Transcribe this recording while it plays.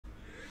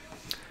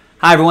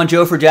Hi everyone,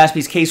 Joe for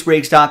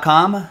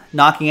JaspysCaseBreaks.com,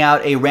 knocking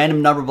out a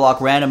random number block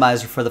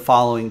randomizer for the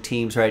following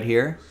teams right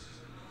here.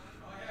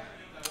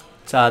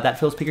 It's that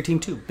Phil's Picker Team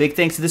 2. Big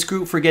thanks to this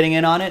group for getting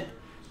in on it.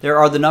 There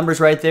are the numbers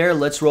right there.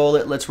 Let's roll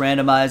it. Let's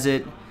randomize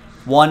it.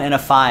 1 and a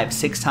 5,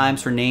 6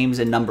 times for names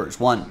and numbers.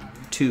 1,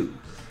 2,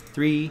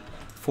 3,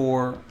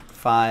 4,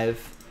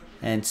 5,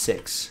 and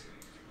 6.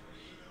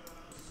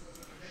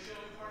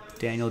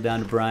 Daniel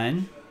down to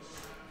Brian.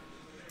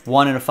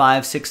 1 and a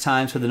 5, 6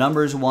 times for the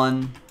numbers.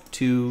 1,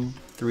 2,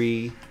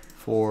 3,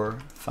 4,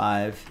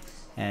 5,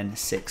 and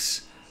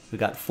 6. We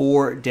got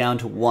 4 down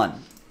to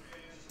 1.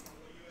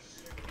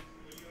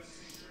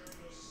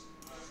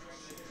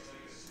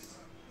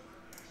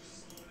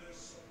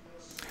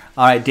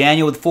 All right,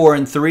 Daniel with 4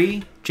 and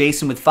 3,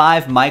 Jason with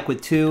 5, Mike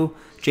with 2,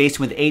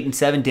 Jason with 8 and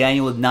 7,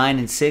 Daniel with 9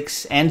 and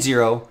 6 and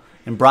 0,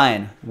 and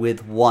Brian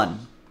with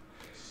 1.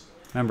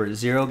 Remember,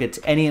 0 gets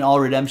any and all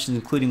redemptions,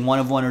 including 1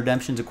 of 1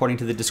 redemptions according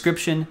to the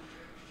description.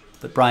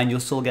 But Brian, you'll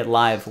still get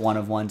live 1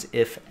 of 1s,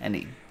 if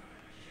any,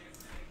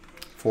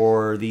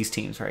 for these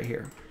teams right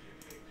here.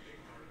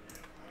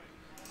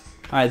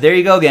 All right, there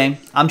you go, gang.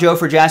 I'm Joe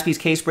for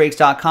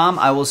JaspysCaseBreaks.com.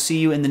 I will see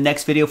you in the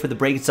next video for the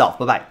break itself.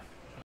 Bye-bye.